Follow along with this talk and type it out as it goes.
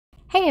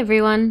Hey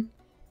everyone!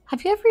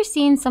 Have you ever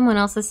seen someone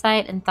else's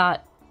site and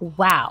thought,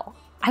 wow,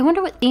 I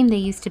wonder what theme they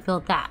used to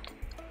build that?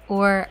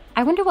 Or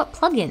I wonder what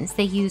plugins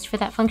they used for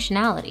that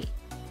functionality?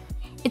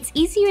 It's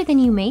easier than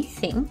you may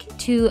think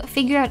to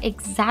figure out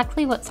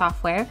exactly what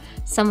software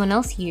someone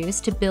else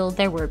used to build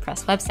their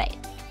WordPress website.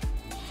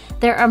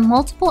 There are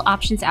multiple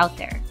options out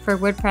there for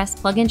WordPress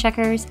plugin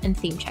checkers and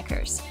theme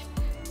checkers.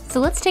 So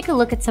let's take a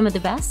look at some of the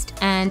best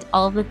and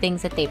all of the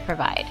things that they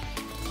provide.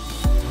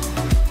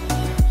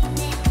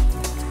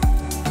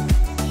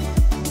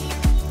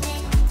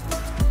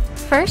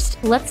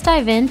 First, let's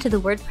dive into the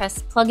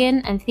WordPress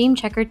plugin and theme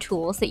checker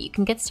tools that you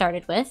can get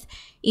started with,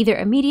 either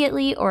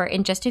immediately or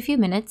in just a few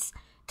minutes,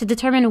 to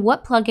determine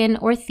what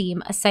plugin or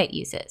theme a site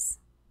uses.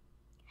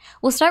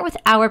 We'll start with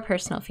our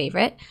personal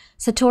favorite,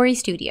 Satori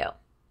Studio.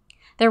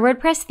 Their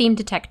WordPress theme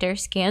detector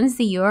scans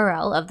the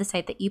URL of the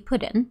site that you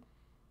put in,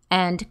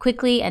 and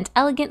quickly and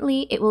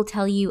elegantly it will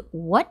tell you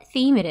what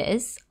theme it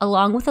is,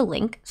 along with a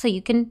link so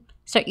you can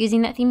start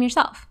using that theme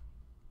yourself.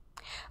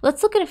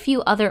 Let's look at a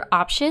few other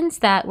options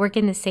that work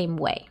in the same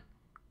way.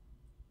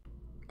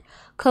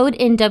 Code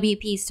in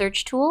WP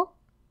search tool,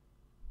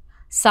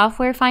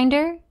 Software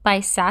Finder by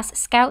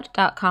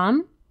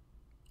SaaSscout.com,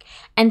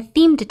 and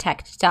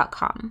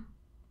ThemeDetect.com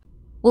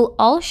will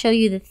all show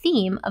you the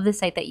theme of the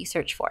site that you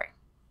search for.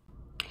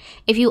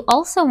 If you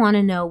also want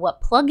to know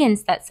what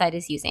plugins that site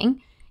is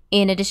using,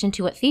 in addition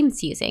to what theme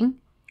it's using,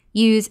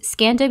 use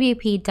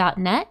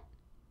scanwp.net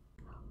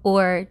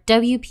or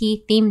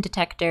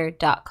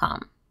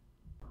wpthemedetector.com.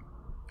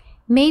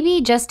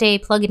 Maybe just a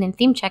plugin and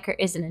theme checker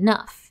isn't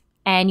enough,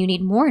 and you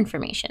need more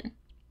information.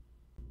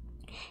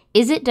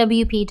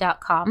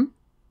 isitwp.com,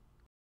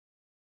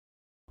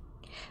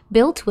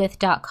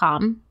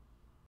 builtwith.com,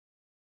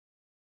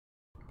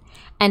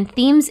 and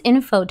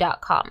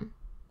themesinfo.com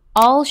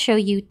all show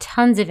you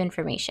tons of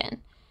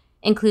information,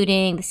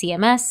 including the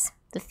CMS,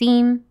 the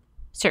theme,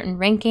 certain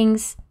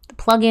rankings, the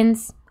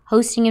plugins,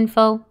 hosting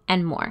info,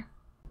 and more.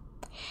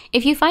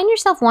 If you find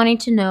yourself wanting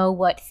to know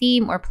what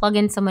theme or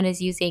plugin someone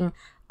is using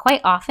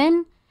quite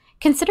often,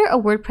 consider a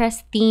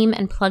WordPress theme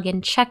and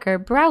plugin checker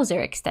browser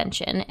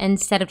extension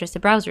instead of just a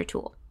browser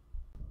tool.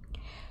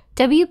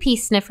 WP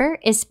Sniffer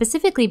is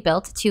specifically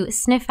built to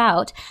sniff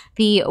out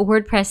the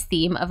WordPress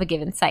theme of a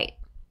given site.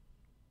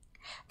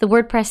 The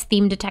WordPress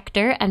Theme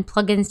Detector and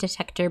Plugins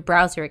Detector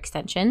browser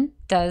extension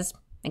does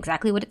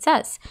exactly what it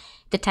says,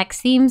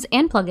 detects themes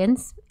and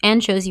plugins,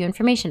 and shows you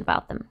information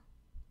about them.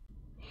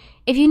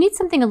 If you need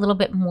something a little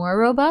bit more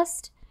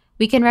robust,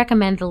 we can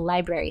recommend the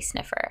Library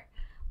Sniffer,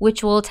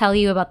 which will tell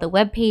you about the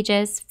web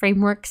pages,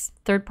 frameworks,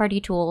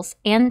 third-party tools,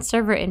 and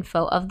server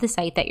info of the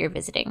site that you're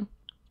visiting.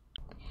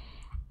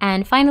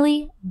 And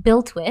finally,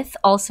 BuiltWith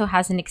also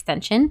has an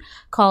extension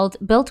called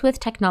BuiltWith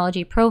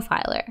Technology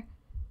Profiler.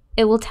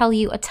 It will tell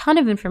you a ton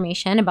of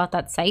information about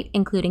that site,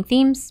 including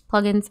themes,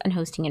 plugins, and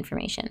hosting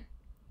information.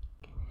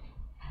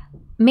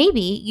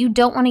 Maybe you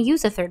don't want to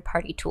use a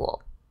third-party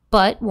tool,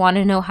 but want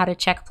to know how to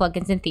check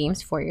plugins and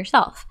themes for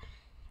yourself.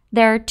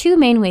 There are two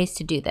main ways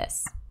to do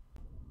this.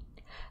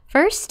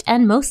 First,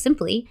 and most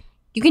simply,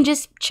 you can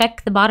just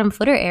check the bottom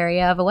footer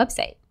area of a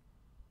website.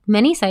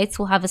 Many sites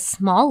will have a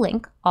small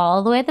link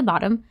all the way at the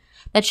bottom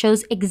that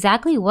shows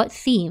exactly what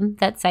theme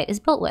that site is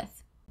built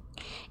with.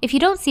 If you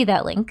don't see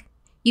that link,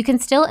 you can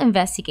still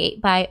investigate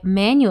by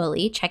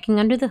manually checking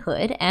under the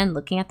hood and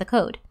looking at the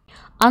code.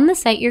 On the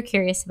site you're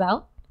curious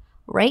about,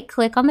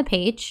 right-click on the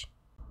page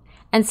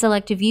and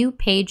select View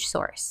Page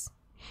Source.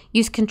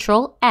 Use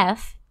Ctrl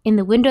F in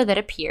the window that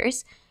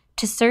appears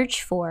to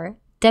search for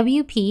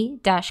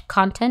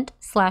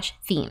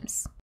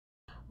wp-content/themes.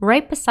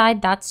 Right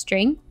beside that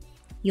string,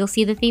 you'll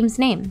see the theme's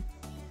name.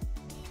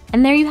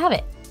 And there you have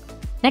it.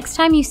 Next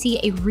time you see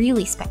a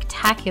really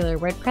spectacular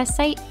WordPress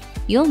site,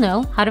 you'll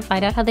know how to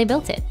find out how they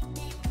built it.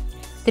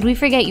 Did we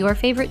forget your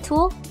favorite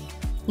tool?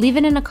 Leave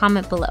it in a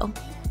comment below.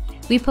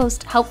 We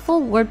post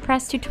helpful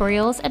WordPress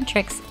tutorials and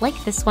tricks like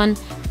this one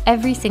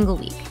every single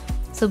week,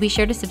 so be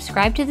sure to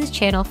subscribe to this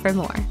channel for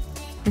more.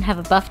 And have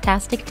a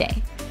buff-tastic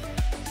day.